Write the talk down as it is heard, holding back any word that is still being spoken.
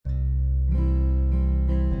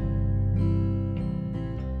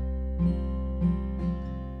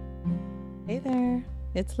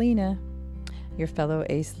It's Lena, your fellow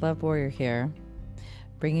Ace Love Warrior here,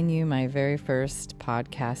 bringing you my very first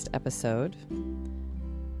podcast episode.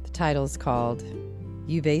 The title's called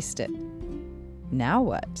You've Aced It. Now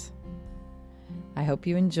what? I hope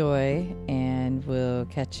you enjoy, and we'll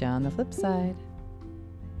catch you on the flip side.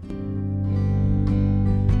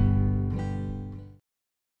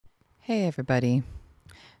 Hey everybody,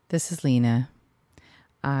 this is Lena.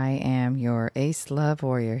 I am your Ace Love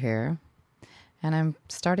Warrior here. And I'm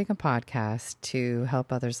starting a podcast to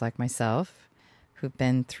help others like myself who've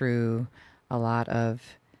been through a lot of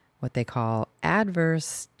what they call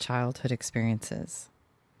adverse childhood experiences.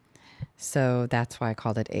 So that's why I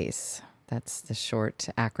called it ACE. That's the short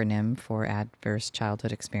acronym for Adverse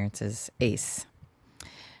Childhood Experiences, ACE.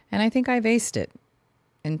 And I think I've aced it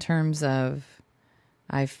in terms of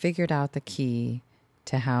I've figured out the key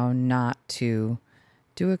to how not to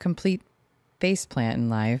do a complete faceplant in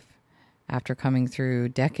life after coming through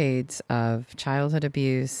decades of childhood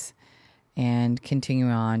abuse and continuing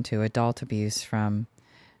on to adult abuse from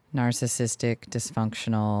narcissistic,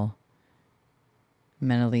 dysfunctional,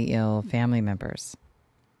 mentally ill family members.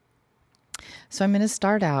 So I'm going to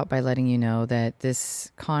start out by letting you know that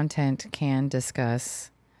this content can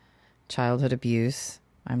discuss childhood abuse.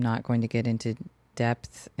 I'm not going to get into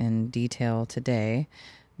depth and detail today,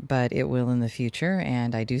 but it will in the future,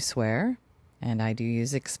 and I do swear. And I do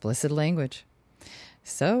use explicit language.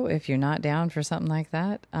 So if you're not down for something like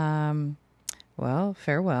that, well,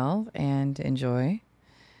 farewell and enjoy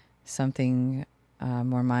something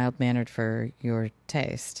more mild-mannered for your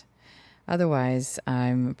taste. Otherwise,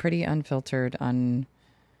 I'm a pretty unfiltered,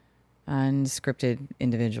 unscripted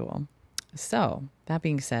individual. So that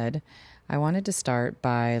being said, I wanted to start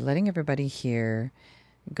by letting everybody here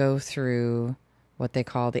go through what they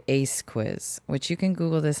call the ACE quiz, which you can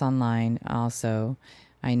Google this online also.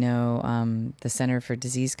 I know the Center for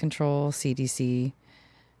Disease Control, CDC.gov,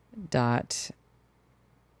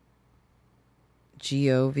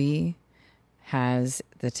 has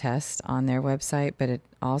the test on their website, but it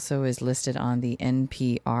also is listed on the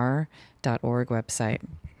NPR.org website.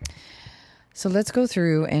 So let's go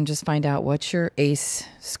through and just find out what your ACE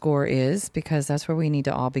score is, because that's where we need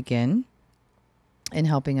to all begin in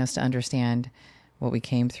helping us to understand what we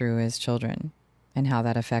came through as children and how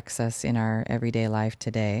that affects us in our everyday life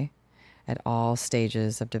today at all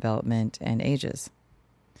stages of development and ages.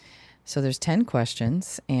 So there's 10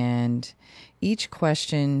 questions, and each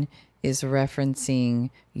question is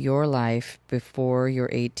referencing your life before your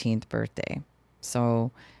 18th birthday.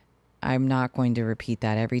 So I'm not going to repeat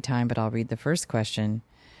that every time, but I'll read the first question,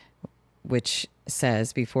 which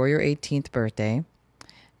says, before your 18th birthday,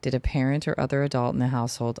 did a parent or other adult in the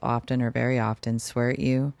household often or very often swear at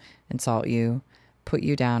you, insult you, put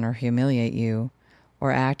you down or humiliate you,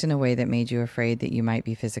 or act in a way that made you afraid that you might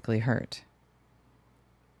be physically hurt?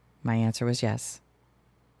 My answer was yes.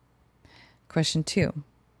 Question 2.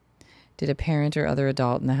 Did a parent or other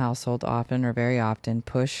adult in the household often or very often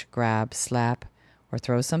push, grab, slap, or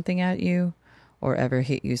throw something at you, or ever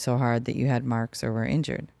hit you so hard that you had marks or were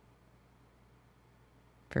injured?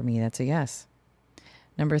 For me, that's a yes.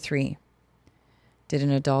 Number 3, did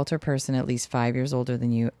an adult or person at least 5 years older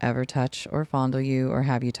than you ever touch or fondle you or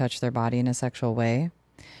have you touch their body in a sexual way,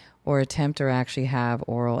 or attempt or actually have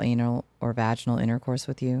oral, anal, or vaginal intercourse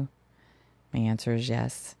with you? My answer is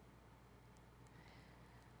yes.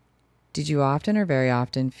 Did you often or very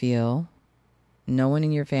often feel no one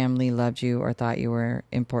in your family loved you or thought you were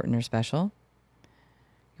important or special,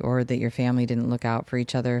 or that your family didn't look out for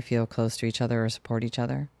each other, feel close to each other, or support each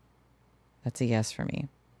other? That's a yes for me.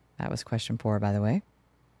 That was question 4, by the way.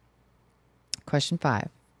 Question 5.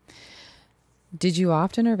 Did you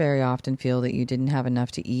often or very often feel that you didn't have enough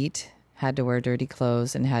to eat, had to wear dirty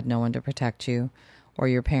clothes, and had no one to protect you, or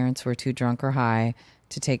your parents were too drunk or high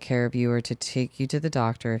to take care of you or to take you to the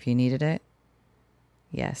doctor if you needed it?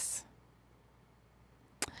 Yes.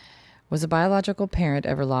 Was a biological parent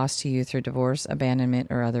ever lost to you through divorce, abandonment,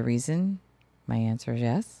 or other reason? My answer is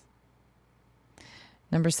yes.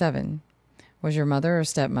 Number 7. Was your mother or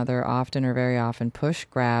stepmother often or very often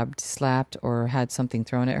pushed, grabbed, slapped, or had something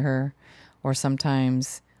thrown at her, or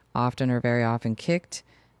sometimes often or very often kicked,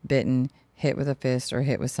 bitten, hit with a fist, or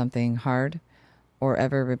hit with something hard, or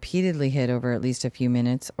ever repeatedly hit over at least a few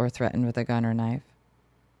minutes or threatened with a gun or knife?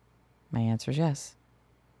 My answer is yes.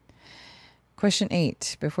 Question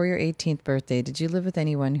 8. Before your 18th birthday, did you live with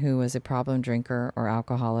anyone who was a problem drinker or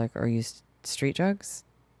alcoholic or used street drugs?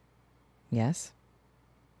 Yes.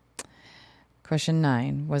 Question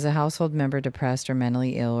 9. Was a household member depressed or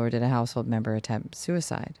mentally ill, or did a household member attempt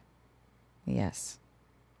suicide? Yes.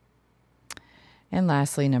 And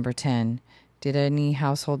lastly, number 10. Did any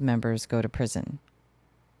household members go to prison?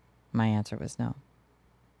 My answer was no.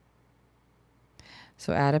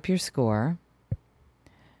 So add up your score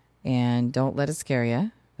and don't let it scare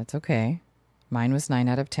you. That's okay. Mine was 9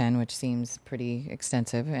 out of 10, which seems pretty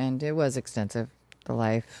extensive, and it was extensive, the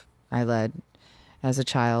life I led as a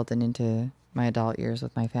child and into my adult years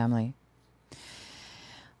with my family.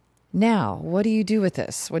 Now, what do you do with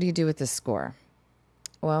this? What do you do with this score?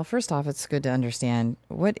 Well, first off, it's good to understand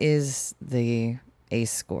what is the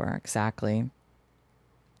ACE score exactly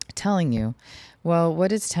telling you. Well,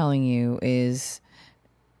 what it's telling you is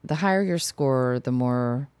the higher your score, the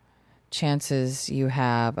more chances you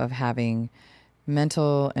have of having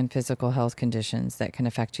mental and physical health conditions that can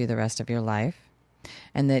affect you the rest of your life,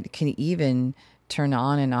 and that can even turn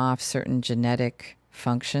on and off certain genetic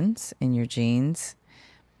functions in your genes,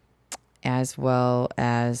 as well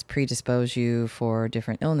as predispose you for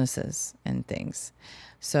different illnesses and things.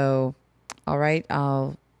 So, all right,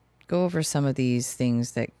 I'll go over some of these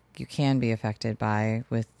things that you can be affected by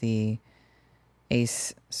with the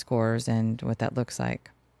ACE scores and what that looks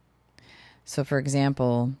like. So, for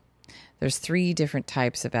example, there's 3 different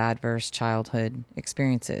types of adverse childhood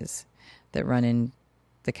experiences that run in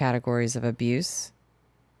the categories of abuse,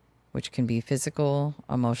 which can be physical,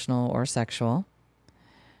 emotional, or sexual.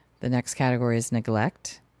 The next category is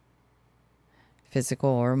neglect, physical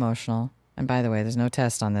or emotional. And by the way, there's no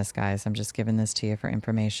test on this, guys. I'm just giving this to you for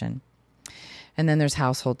information. And then there's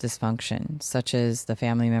household dysfunction, such as the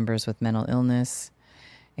family members with mental illness,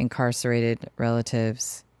 incarcerated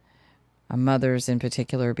relatives, mothers in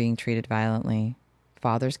particular being treated violently.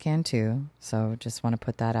 Fathers can too, so just want to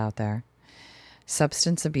put that out there.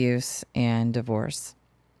 Substance abuse and divorce.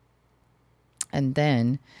 And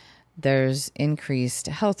then there's increased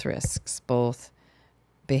health risks, both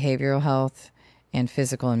behavioral health and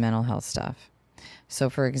physical and mental health stuff. So,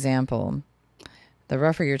 for example, the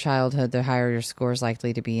rougher your childhood, the higher your score is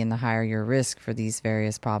likely to be, and the higher your risk for these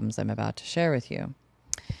various problems I'm about to share with you,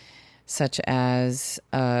 such as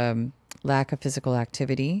lack of physical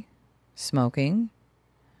activity, smoking,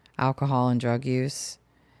 alcohol and drug use,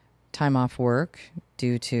 time off work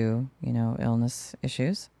due to, illness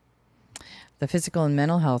issues. The physical and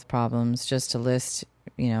mental health problems, just to list,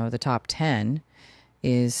 the top 10,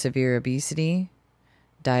 is severe obesity,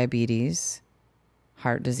 diabetes,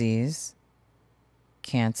 heart disease,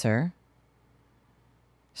 cancer,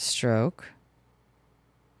 stroke,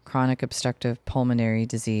 chronic obstructive pulmonary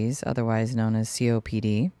disease, otherwise known as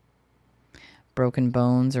COPD, broken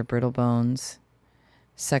bones or brittle bones,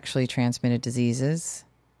 sexually transmitted diseases,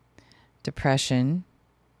 depression,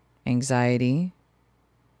 anxiety,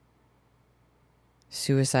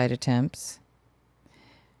 suicide attempts.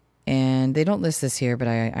 And they don't list this here, but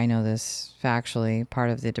I know this factually. Part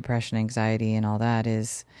of the depression, anxiety, and all that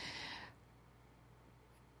is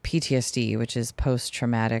PTSD, which is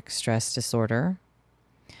post-traumatic stress disorder,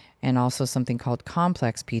 and also something called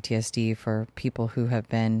complex PTSD for people who have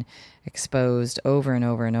been exposed over and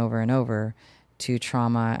over and over and over to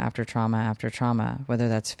trauma after trauma after trauma, whether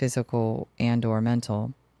that's physical and or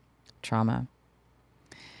mental trauma.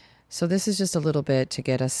 So this is just a little bit to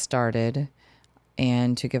get us started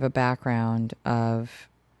and to give a background of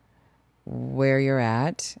where you're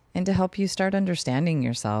at and to help you start understanding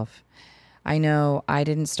yourself. I know I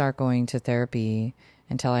didn't start going to therapy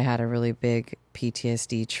until I had a really big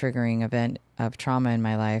PTSD triggering event of trauma in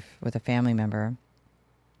my life with a family member.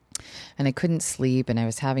 And I couldn't sleep, and I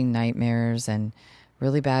was having nightmares and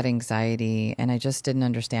really bad anxiety, and I just didn't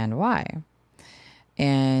understand why.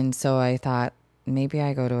 And so I thought, maybe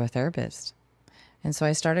I go to a therapist. And so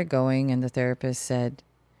I started going, and the therapist said,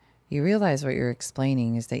 "You realize what you're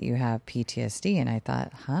explaining is that you have PTSD." And I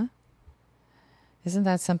thought, huh? Isn't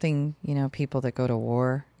that something, people that go to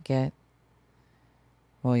war get?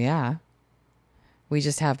 Well, yeah. We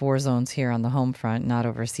just have war zones here on the home front, not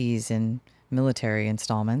overseas in military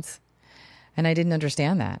installments. And I didn't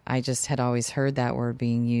understand that. I just had always heard that word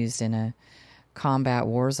being used in a combat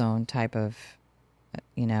war zone type of,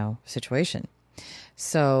 situation.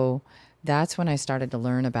 So that's when I started to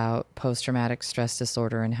learn about post-traumatic stress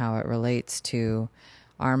disorder and how it relates to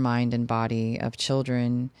our mind and body of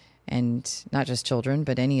children, and not just children,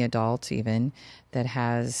 but any adult even that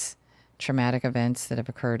has traumatic events that have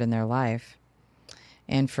occurred in their life.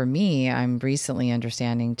 And for me, I'm recently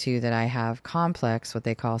understanding too that I have complex, what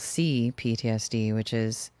they call CPTSD, which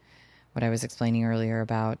is what I was explaining earlier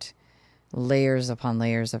about layers upon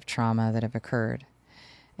layers of trauma that have occurred.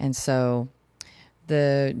 And so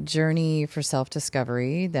the journey for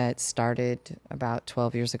self-discovery that started about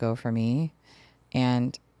 12 years ago for me,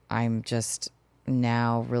 and I'm just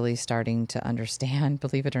now really starting to understand.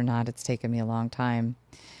 Believe it or not, it's taken me a long time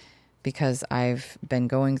because I've been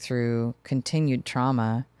going through continued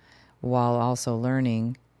trauma while also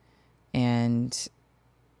learning and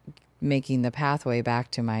making the pathway back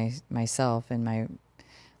to myself and my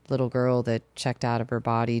little girl that checked out of her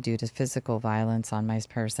body due to physical violence on my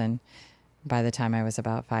person by the time I was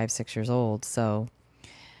about 5, 6 years old. So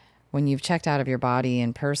when you've checked out of your body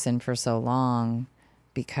in person for so long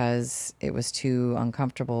because it was too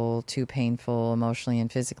uncomfortable, too painful emotionally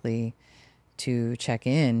and physically to check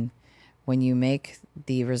in, when you make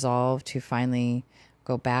the resolve to finally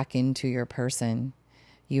go back into your person,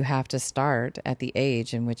 you have to start at the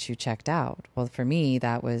age in which you checked out. Well, for me,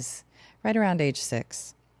 that was right around age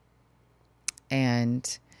 6.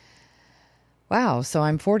 And wow, so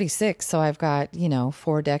I'm 46, so I've got,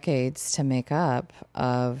 4 decades to make up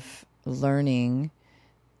of learning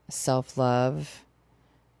self-love,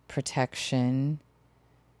 protection,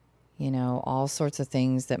 all sorts of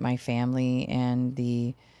things that my family and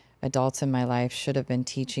the adults in my life should have been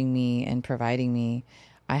teaching me and providing me.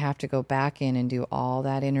 I have to go back in and do all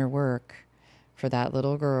that inner work for that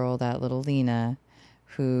little girl, that little Lena,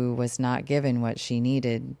 who was not given what she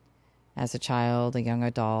needed as a child, a young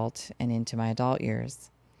adult, and into my adult years.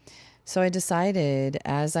 So I decided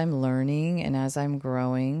as I'm learning and as I'm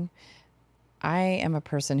growing, I am a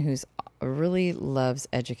person who's really loves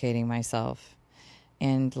educating myself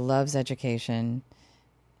and loves education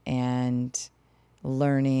and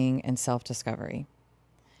learning and self-discovery.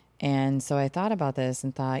 And so I thought about this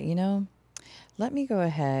and thought, let me go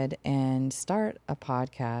ahead and start a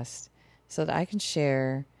podcast so that I can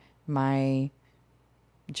share my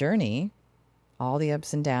journey, all the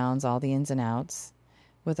ups and downs, all the ins and outs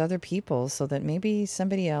with other people so that maybe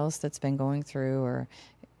somebody else that's been going through or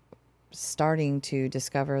starting to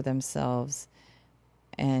discover themselves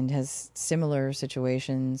and has similar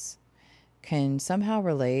situations can somehow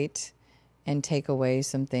relate and take away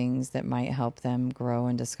some things that might help them grow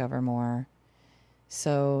and discover more.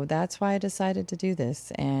 So that's why I decided to do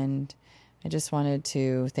this. And I just wanted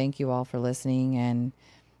to thank you all for listening. And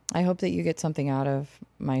I hope that you get something out of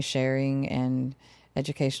my sharing and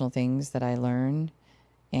educational things that I learn.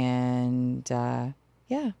 And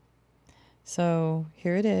yeah. So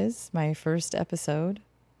here it is, my first episode.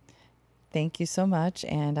 Thank you so much.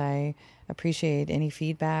 And I appreciate any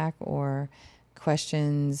feedback or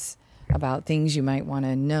questions about things you might want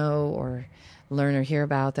to know or learn or hear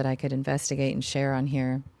about that I could investigate and share on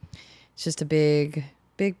here. It's just a big,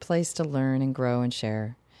 big place to learn and grow and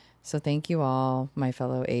share. So thank you all, my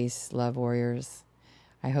fellow ACE Love Warriors.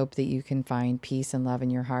 I hope that you can find peace and love in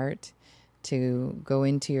your heart to go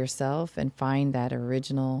into yourself and find that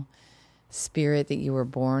original spirit that you were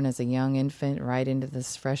born as a young infant right into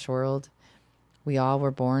this fresh world. We all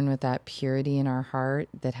were born with that purity in our heart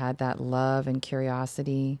that had that love and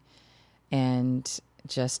curiosity and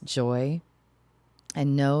just joy.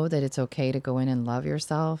 And know that it's okay to go in and love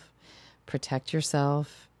yourself, protect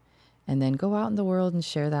yourself, and then go out in the world and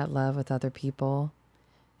share that love with other people.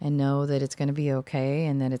 And know that it's going to be okay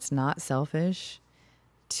and that it's not selfish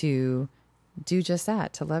to do just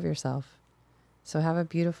that, to love yourself. So have a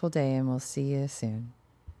beautiful day and we'll see you soon.